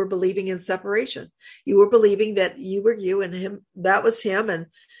 You were believing in separation. You were believing that you were you and him. That was him, and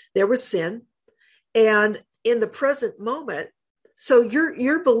there was sin. And in the present moment, so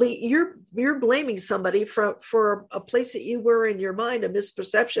you're blaming somebody for a place that you were in your mind, a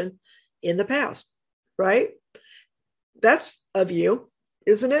misperception in the past, right? That's of you,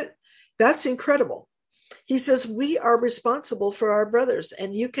 isn't it? That's incredible. He says we are responsible for our brothers,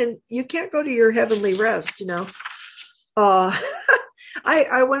 and you can't go to your heavenly rest, you know.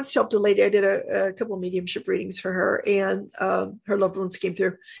 I once helped a lady. I did a couple of mediumship readings for her, and her loved ones came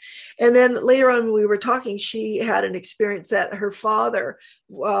through. And then later on, when we were talking, she had an experience that her father,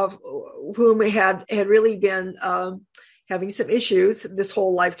 whom had really been having some issues this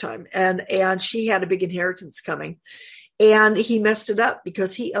whole lifetime, and she had a big inheritance coming, and he messed it up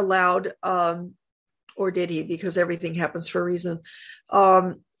because he allowed. Or did he? Because everything happens for a reason.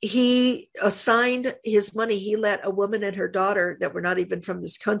 He assigned his money. He let a woman and her daughter that were not even from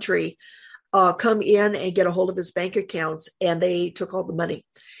this country come in and get a hold of his bank accounts, and they took all the money.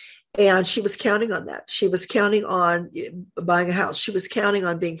 And she was counting on that. She was counting on buying a house. She was counting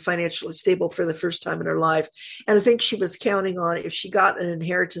on being financially stable for the first time in her life. And I think she was counting on if she got an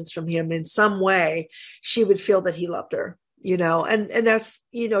inheritance from him in some way, she would feel that he loved her, you know, and that's,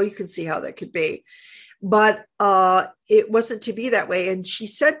 you know, you can see how that could be. But it wasn't to be that way. And she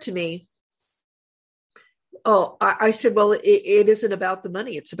said to me, I said, well, it isn't about the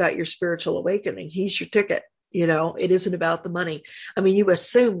money. It's about your spiritual awakening. He's your ticket. You know, it isn't about the money. I mean, you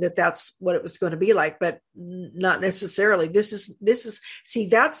assume that that's what it was going to be like, but not necessarily. This is, see,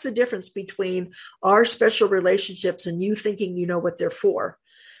 that's the difference between our special relationships and you thinking you know what they're for.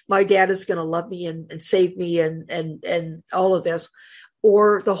 My dad is going to love me and save me and all of this.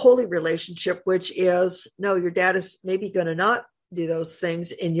 Or the holy relationship, which is, no, your dad is maybe going to not do those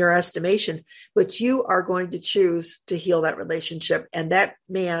things in your estimation, but you are going to choose to heal that relationship. And that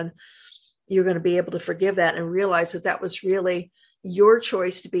man, you're going to be able to forgive that and realize that that was really your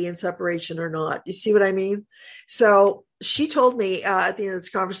choice to be in separation or not. You see what I mean? So she told me at the end of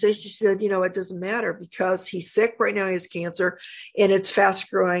this conversation, she said, you know, it doesn't matter because he's sick right now. He has cancer and it's fast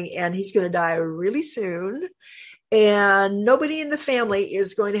growing and he's going to die really soon. And nobody in the family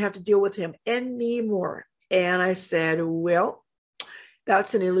is going to have to deal with him anymore. And I said, well,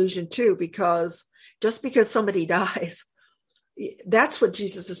 that's an illusion too, because just because somebody dies, that's what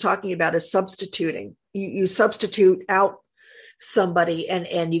Jesus is talking about, is substituting. You substitute out somebody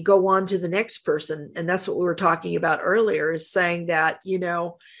and you go on to the next person. And that's what we were talking about earlier, is saying that, you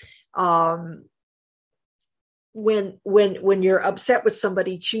know, when you're upset with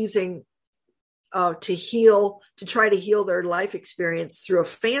somebody choosing to try to heal their life experience through a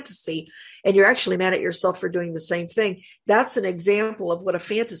fantasy, and you're actually mad at yourself for doing the same thing, that's an example of what a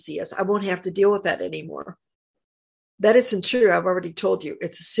fantasy is. I won't have to deal with that anymore. That isn't true. I've already told you.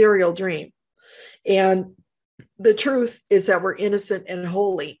 It's a serial dream. And the truth is that we're innocent and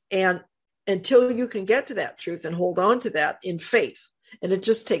holy. And until you can get to that truth and hold on to that in faith, and it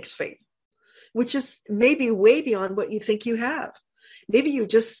just takes faith, which is maybe way beyond what you think you have. Maybe you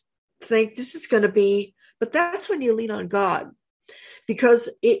just think this is going to be, but that's when you lean on God,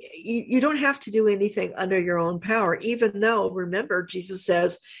 because you don't have to do anything under your own power, even though, remember, Jesus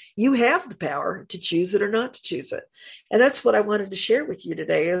says you have the power to choose it or not to choose it. And that's what I wanted to share with you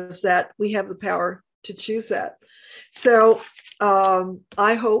today, is that we have the power to choose that. So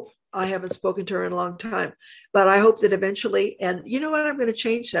I hope, I haven't spoken to her in a long time, but I hope that eventually, and you know what, I'm going to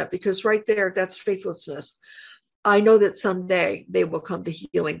change that, because right there, that's faithlessness. I know that someday they will come to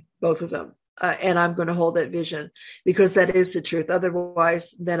healing, both of them. And I'm going to hold that vision, because that is the truth.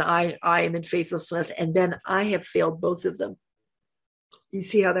 Otherwise, then I am in faithlessness, and then I have failed both of them. You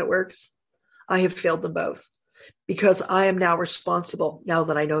see how that works? I have failed them both, because I am now responsible, now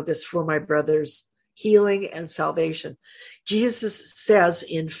that I know this, for my brothers healing, and salvation. Jesus says,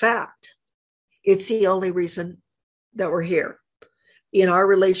 in fact, it's the only reason that we're here in our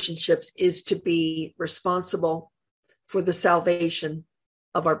relationships is to be responsible for the salvation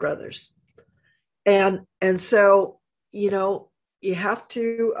of our brothers. And so, you have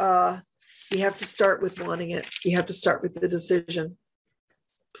to start with wanting it. You have to start with the decision.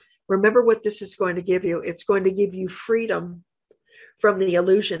 Remember what this is going to give you. It's going to give you freedom from the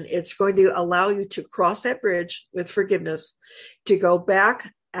illusion. It's going to allow you to cross that bridge with forgiveness, to go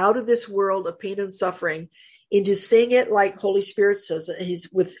back out of this world of pain and suffering into seeing it like Holy Spirit says.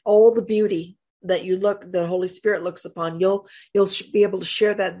 He's with all the beauty that the Holy Spirit looks upon. You'll be able to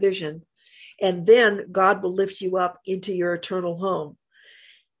share that vision, and then God will lift you up into your eternal home.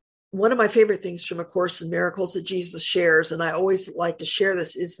 One of my favorite things from A Course in Miracles that Jesus shares, and I always like to share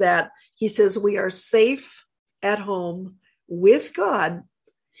this, is that he says we are safe at home with God,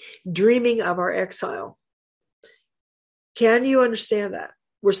 dreaming of our exile. Can you understand that?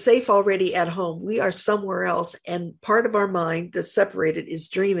 We're safe already at home. We are somewhere else, and part of our mind that's separated is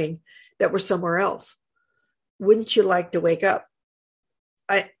dreaming that we're somewhere else. Wouldn't you like to wake up?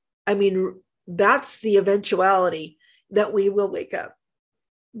 I mean, that's the eventuality that we will wake up,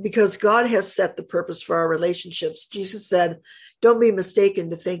 because God has set the purpose for our relationships. Jesus said, don't be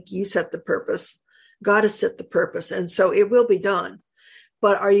mistaken to think you set the purpose. God has set the purpose, and so it will be done.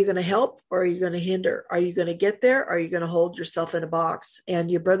 But are you going to help, or are you going to hinder? Are you going to get there? Or are you going to hold yourself in a box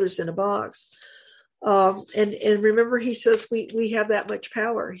and your brother's in a box? And remember, he says we have that much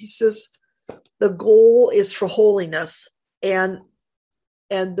power. He says the goal is for holiness, and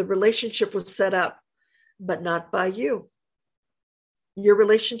the relationship was set up, but not by you. Your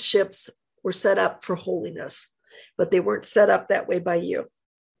relationships were set up for holiness, but they weren't set up that way by you.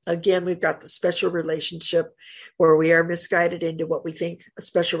 Again, we've got the special relationship where we are misguided into what we think a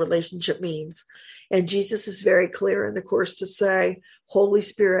special relationship means. And Jesus is very clear in the Course to say, Holy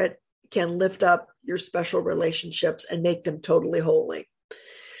Spirit can lift up your special relationships and make them totally holy.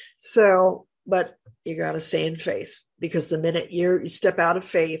 So, but you got to stay in faith, because the minute you step out of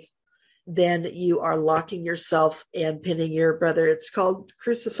faith, then you are locking yourself and pinning your brother. It's called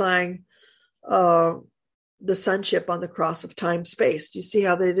crucifying the sonship on the cross of time space. Do you see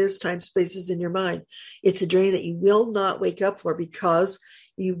how that it is? Time space is in your mind. It's a dream that you will not wake up for, because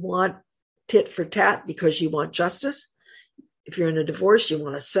you want tit for tat, because you want justice. If you're in a divorce, you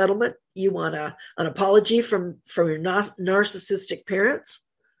want a settlement. You want an apology from your narcissistic parents.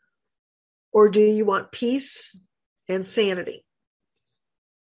 Or do you want peace and sanity?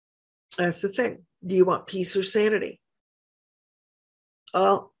 That's the thing. Do you want peace or sanity?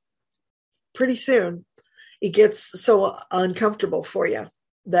 Well, pretty soon it gets so uncomfortable for you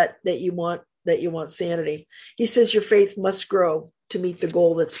that you want sanity. He says your faith must grow to meet the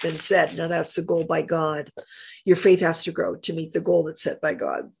goal that's been set. Now that's the goal by God. Your faith has to grow to meet the goal that's set by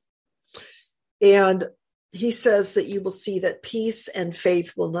God. And he says that you will see that peace and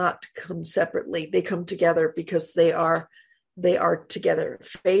faith will not come separately. They come together, because they are together.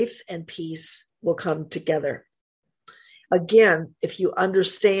 Faith and peace will come together. Again, if you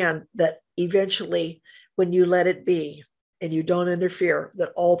understand that eventually, when you let it be and you don't interfere,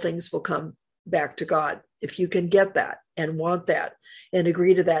 that all things will come back to God. If you can get that and want that and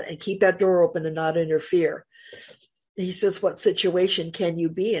agree to that and keep that door open and not interfere. He says, what situation can you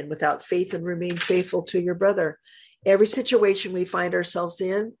be in without faith and remain faithful to your brother? Every situation we find ourselves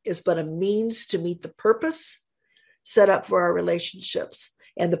in is but a means to meet the purpose set up for our relationships.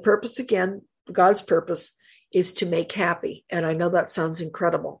 And the purpose, again, God's purpose, is to make happy. And I know that sounds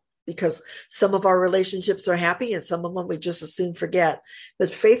incredible, because some of our relationships are happy and some of them we just as soon forget. But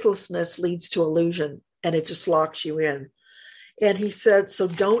faithlessness leads to illusion, and it just locks you in. And he said, so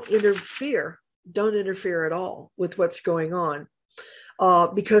don't interfere at all with what's going on,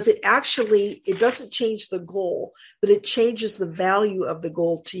 because it doesn't change the goal, but it changes the value of the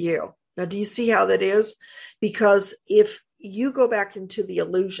goal to you. Now, do you see how that is? Because if you go back into the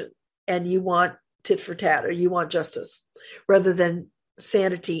illusion and you want tit for tat, or you want justice rather than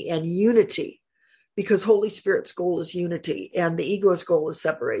sanity and unity, because Holy Spirit's goal is unity and the ego's goal is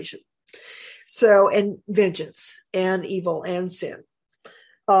separation. So, and vengeance and evil and sin.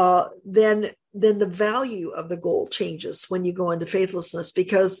 Then the value of the goal changes when you go into faithlessness,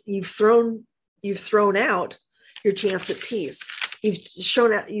 because you've thrown out your chance at peace.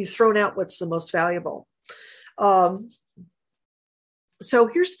 You've thrown out what's the most valuable. So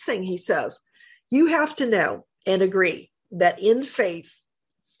here's the thing, he says, you have to know and agree that in faith,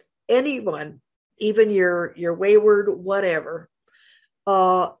 anyone, even your wayward whatever,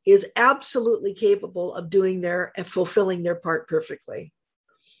 is absolutely capable of doing and fulfilling their part perfectly.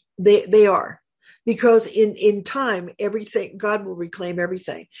 They are. because in time, everything, God will reclaim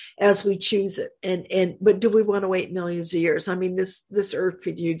everything as we choose it. But do we want to wait millions of years? I mean, this earth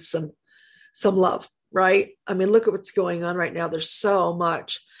could use some love, right? I mean, look at what's going on right now. There's so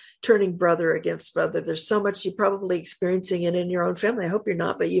much turning brother against brother. There's so much. You're probably experiencing it in your own family. I hope you're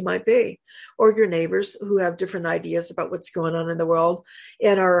not, but you might be, or your neighbors who have different ideas about what's going on in the world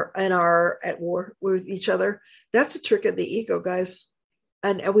and are at war with each other. That's a trick of the ego, guys.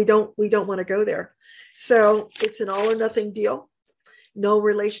 And we don't want to go there. So it's an all or nothing deal. No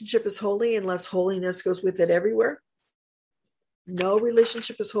relationship is holy unless holiness goes with it everywhere. No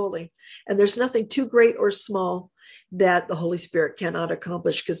relationship is holy. And there's nothing too great or small that the Holy Spirit cannot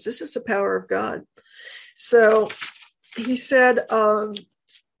accomplish, because this is the power of God. So he said,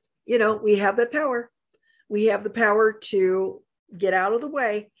 we have that power. We have the power to get out of the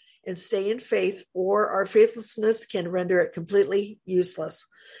way and stay in faith, or our faithlessness can render it completely useless.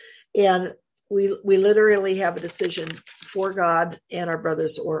 And we literally have a decision for God and our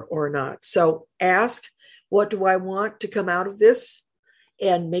brothers or not. So ask, what do I want to come out of this?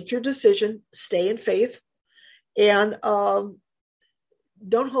 And make your decision, stay in faith, and don't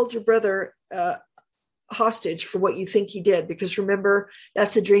hold your brother hostage for what you think he did, because remember,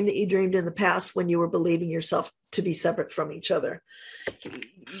 that's a dream that you dreamed in the past when you were believing yourself to be separate from each other.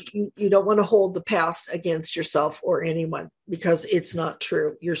 You don't want to hold the past against yourself or anyone, because it's not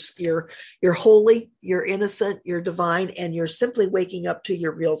true. You're holy, you're innocent, you're divine, and you're simply waking up to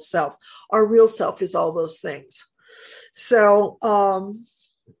your real self. Our real self is all those things. So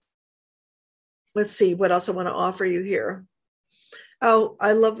let's see what else I want to offer you here. Oh,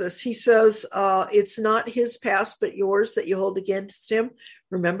 I love this. He says, it's not his past, but yours that you hold against him.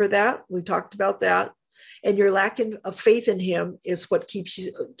 Remember that? We talked about that. And your lack of faith in him is what keeps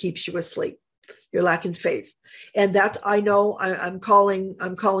you asleep. You're lacking faith. And that's, I know I'm calling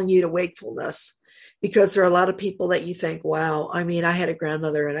you to wakefulness, because there are a lot of people that you think, wow, I mean, I had a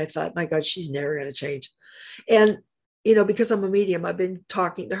grandmother and I thought, my God, she's never going to change. And, because I'm a medium, I've been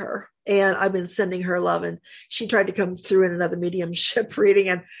talking to her and I've been sending her love, and she tried to come through in another mediumship reading,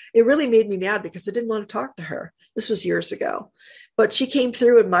 and it really made me mad because I didn't want to talk to her. This was years ago, but she came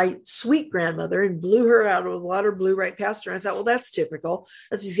through, and my sweet grandmother, and blew her out of the water, blew right past her. And I thought, well, that's typical.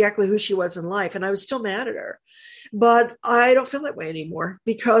 That's exactly who she was in life. And I was still mad at her, but I don't feel that way anymore,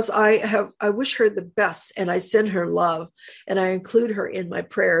 because I wish her the best, and I send her love, and I include her in my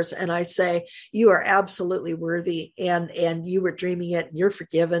prayers. And I say, you are absolutely worthy. And you were dreaming it, and you're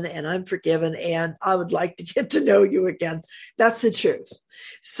forgiven, and I'm forgiven. And I would like to get to know you again. That's the truth.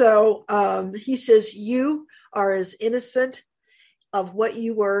 So he says, you are as innocent of what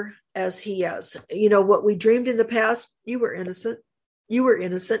you were as he is. What we dreamed in the past, you were innocent. You were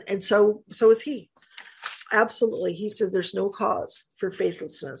innocent. And so is he. Absolutely. He said there's no cause for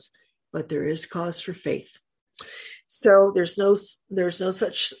faithlessness, but there is cause for faith. So there's no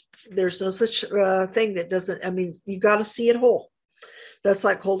such thing that doesn't, I mean, you got to see it whole. That's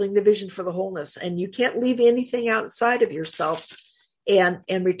like holding the vision for the wholeness, and you can't leave anything outside of yourself and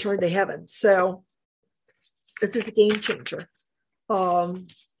return to heaven. So this is a game changer. And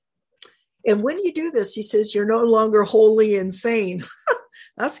when you do this, he says, you're no longer wholly insane.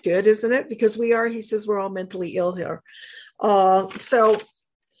 That's good, isn't it? Because he says, we're all mentally ill here. So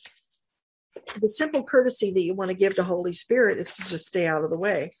the simple courtesy that you want to give to Holy Spirit is to just stay out of the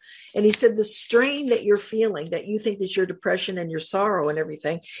way. And he said, the strain that you're feeling, that you think is your depression and your sorrow and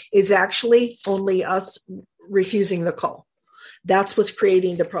everything, is actually only us refusing the call. That's what's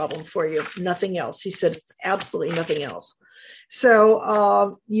creating the problem for you. Nothing else. He said, absolutely nothing else.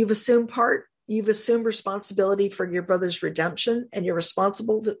 So you've assumed responsibility for your brother's redemption, and you're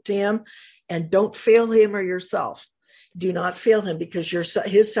responsible to him, and don't fail him or yourself. Do not fail him, because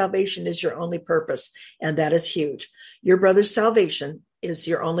his salvation is your only purpose. And that is huge. Your brother's salvation is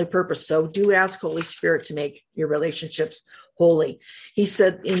your only purpose. So do ask Holy Spirit to make your relationships holy. He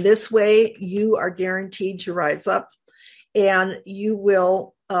said, in this way, you are guaranteed to rise up, and you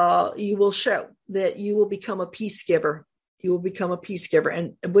will show that you will become a peace giver. You will become a peace giver.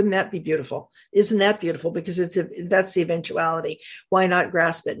 And wouldn't that be beautiful? Isn't that beautiful? Because that's the eventuality. Why not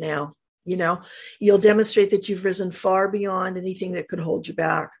grasp it now? You'll demonstrate that you've risen far beyond anything that could hold you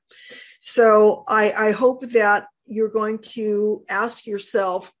back. So I hope that you're going to ask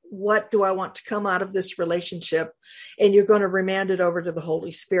yourself, what do I want to come out of this relationship? And you're going to remand it over to the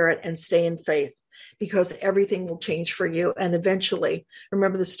Holy Spirit and stay in faith, because everything will change for you. And eventually,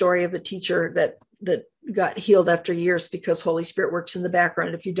 remember the story of the teacher that got healed after years, because Holy Spirit works in the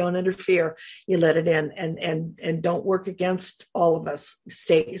background. If you don't interfere, you let it in, and don't work against all of us.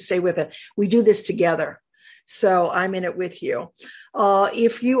 Stay with it. We do this together. So I'm in it with you.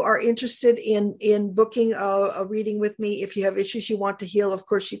 If you are interested in booking a reading with me, if you have issues you want to heal, of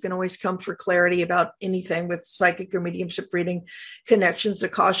course, you can always come for clarity about anything with psychic or mediumship reading, connections,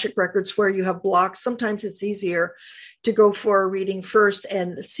 Akashic records, where you have blocks. Sometimes it's easier to go for a reading first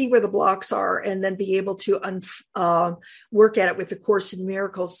and see where the blocks are, and then be able to work at it with the Course in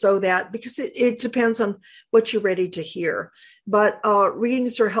Miracles, so that, because it depends on what you're ready to hear. But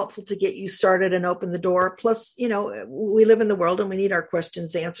readings are helpful to get you started and open the door. Plus, we live in the world and we need our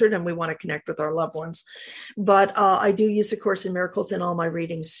questions answered, and we want to connect with our loved ones. But I do use the Course in Miracles in all my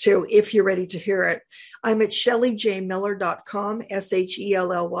readings too, if you're ready to hear it. I'm at ShellyJMiller.com,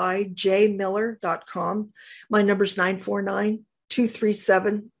 ShellyJMiller.com. My number's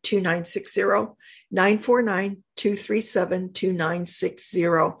 949-237-2960.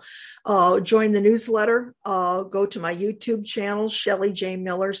 949-237-2960. Join the newsletter. Go to my YouTube channel, Shelly J.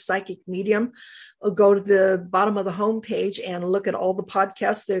 Miller, Psychic Medium. Go to the bottom of the homepage and look at all the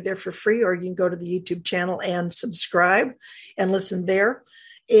podcasts. They're there for free, or you can go to the YouTube channel and subscribe and listen there.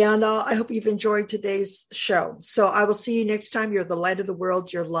 And I hope you've enjoyed today's show. So I will see you next time. You're the light of the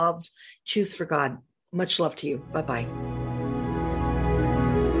world. You're loved. Choose for God. Much love to you. Bye-bye.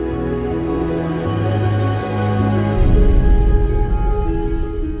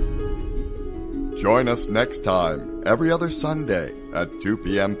 Join us next time, every other Sunday at 2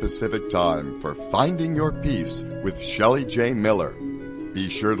 p.m. Pacific Time, for Finding Your Peace with Shelly J. Miller. Be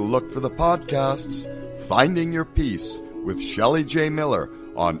sure to look for the podcasts Finding Your Peace with Shelly J. Miller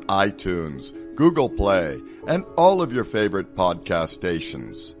on iTunes, Google Play, and all of your favorite podcast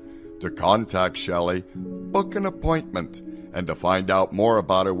stations. To contact Shelly, book an appointment, and to find out more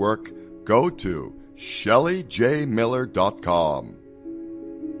about her work, go to ShellyJMiller.com.